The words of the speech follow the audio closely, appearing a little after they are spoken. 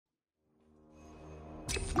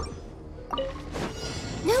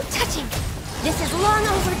is long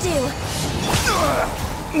overdue.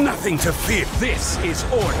 Nothing to fear. This is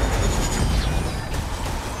order.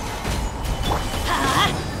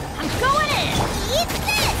 I'm going in! Eat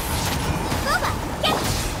this! Boba, get...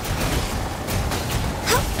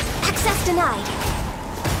 Access denied.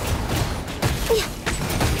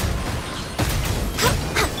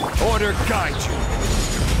 Order guide you.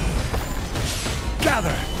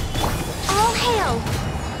 Gather. All hail!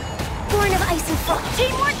 Born of ice and frost.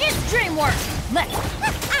 Teamwork is dreamwork! Let's...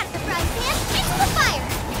 Out of the frying pan, into the fire!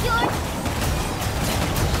 You're...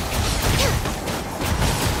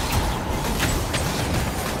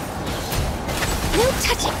 No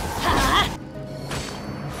touching!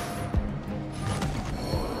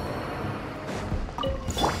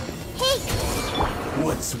 Hey!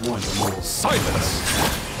 What's one more? Silence!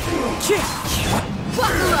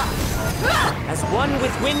 Buckle up! As one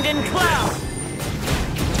with wind and cloud!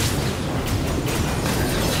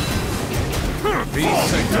 Be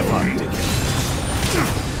sanctified.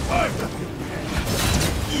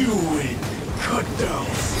 You win. Cut down.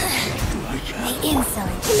 The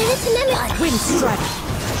insolent. Minute. Wind strike!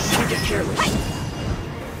 Don't get careless.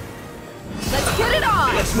 Let's get it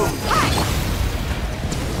on! Let's move.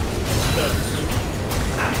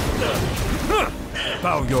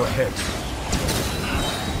 Bow your head.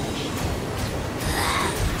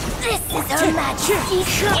 This is Her Majesty's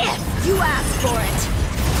gift! You asked for it!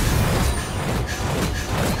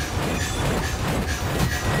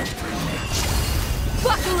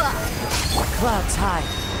 Buckle up! Clouds high.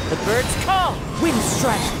 The birds call. Wind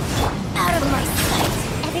strike. Out of my sight!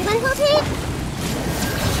 Everyone will take...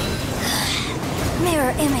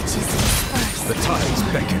 Mirror images dispersed. The tides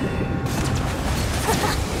beckon.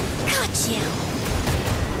 Got you!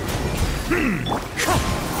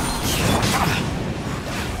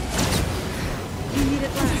 You need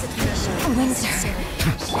it last. Windsor.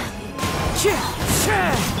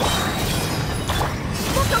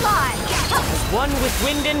 Look alive! As one with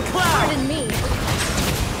wind and cloud! Pardon me.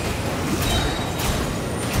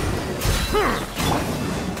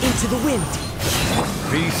 Into the wind.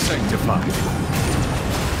 Be sanctified.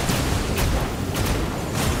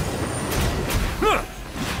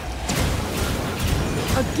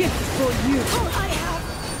 A gift for you. All I have.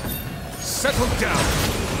 Settle down.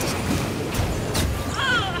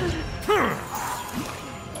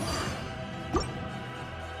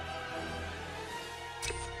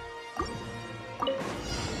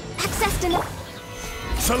 Access denied.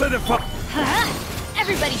 Solidify.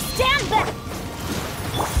 Everybody stand back!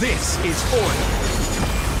 This is order.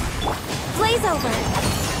 Blaze over.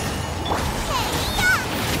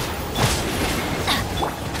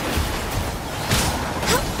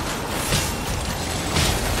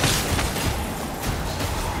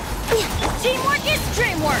 Teamwork is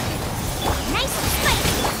dreamwork! Nice and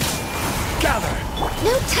spicy. Gather.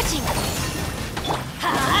 No touching.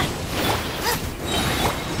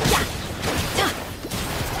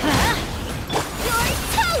 You're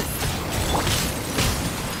toast.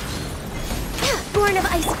 Born of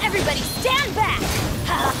ice. Everybody stand back!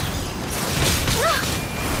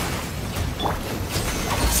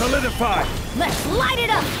 Solidify. Let's light it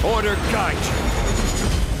up! Order guide you.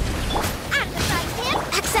 Out of the frying pan.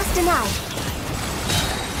 Access denied.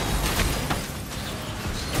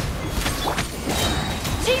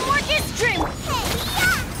 Teamwork is dream!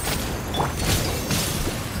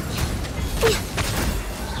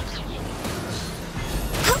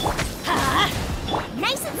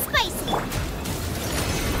 Nice and spicy.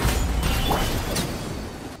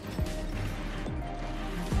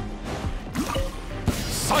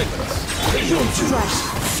 Silence.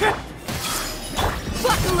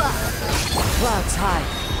 Buckle up! Clouds high.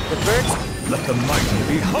 The birds... Let the mighty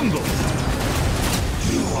be humbled.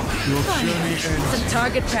 Your journey ends. Some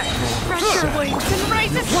target practice. Pressure wings and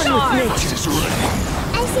raise a One star! with nature's ready.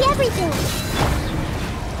 I see everything.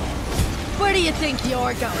 Where do you think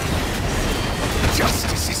you're going?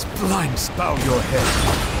 Justice is blind. Bow your head.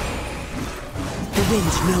 The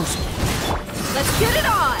wind knows me. Let's get it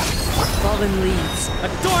on! Fallen leaves.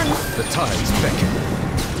 Adorn... The tides beckon.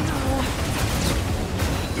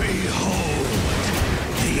 Behold,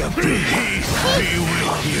 the abyss be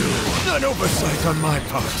with you. An oversight on my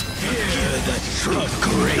part. Hear the truth,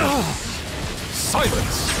 grace.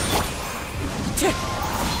 Silence.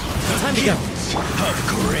 Time to go. Of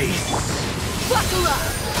grace. Buckle up!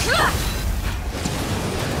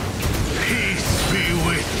 Peace be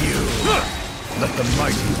with you. Let the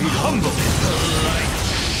mighty be humbled. The light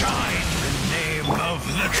shine the name of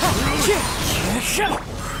the truth.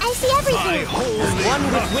 I see everything. One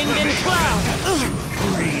with wind and cloud!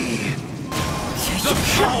 Free. The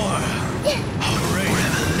power of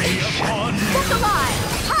grace lay upon you. Look alive!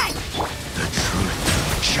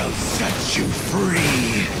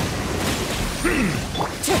 free.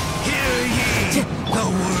 Hear ye the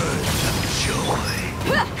words of joy.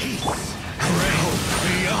 Peace reign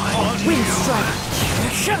beyond Wind you. strike.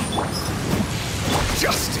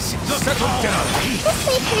 Justice settled down. This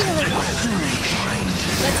may freely.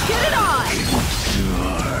 Let's get it on!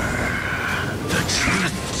 The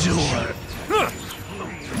truth door.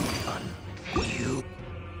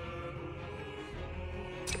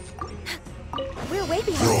 We're way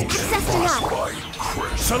behind. Access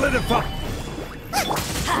denied. Solidify.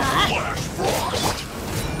 Flash frost.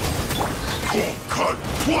 Cold cut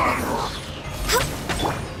fire.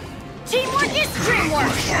 Teamwork is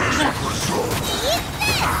dreamwork.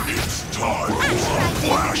 It's time for a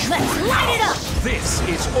flash Let's light it up. This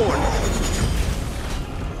is order.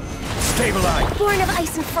 Stabilize. Born of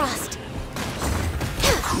ice and frost.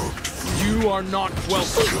 You are not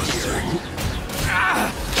welcome here.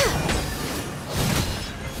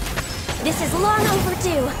 This is long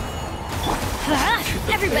overdue.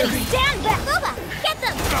 Everybody stand back! Boba, get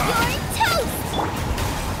them! You're in toast!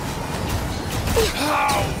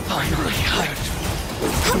 Finally hurt.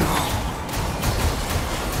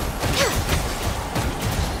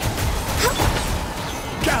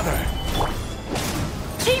 Gather.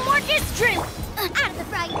 Teamwork is true! Out of the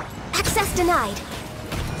fray! Access denied.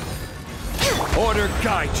 Order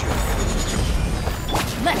guide you.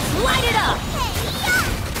 Let's light it up!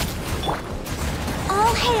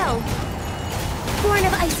 All hail! Born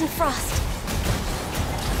of ice and frost.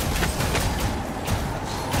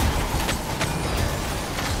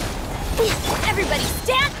 Everybody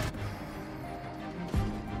stand!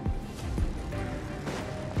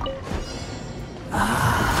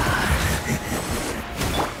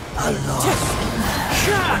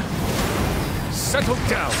 Settle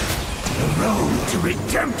down. The road to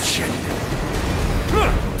redemption.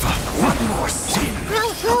 One more sin.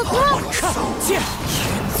 Roll!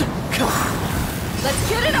 Let's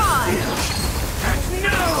get it on!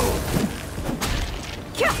 No!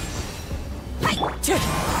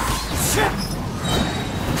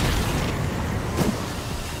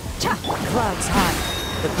 Clouds high.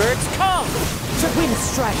 The birds come! Wind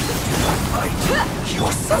strike.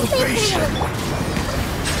 Your salvation.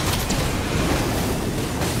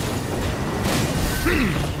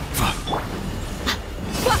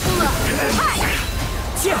 Buckle up!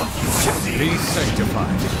 Be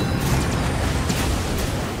sanctified.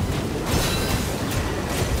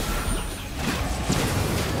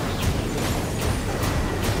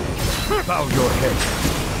 Bow your head.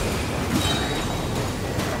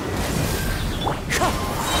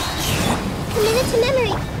 Committed to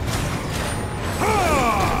memory.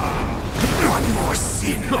 One more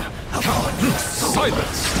sin upon your soul.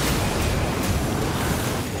 Silence!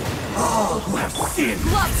 All who have sinned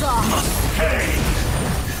Gloves off! must pay!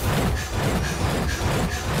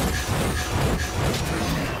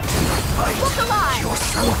 Look alive! Your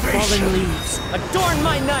Fallen salvation! leaves, adorn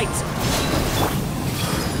my night!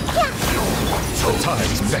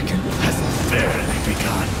 Time's beckon has barely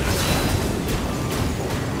begun.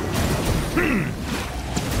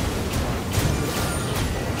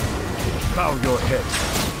 Bow your head.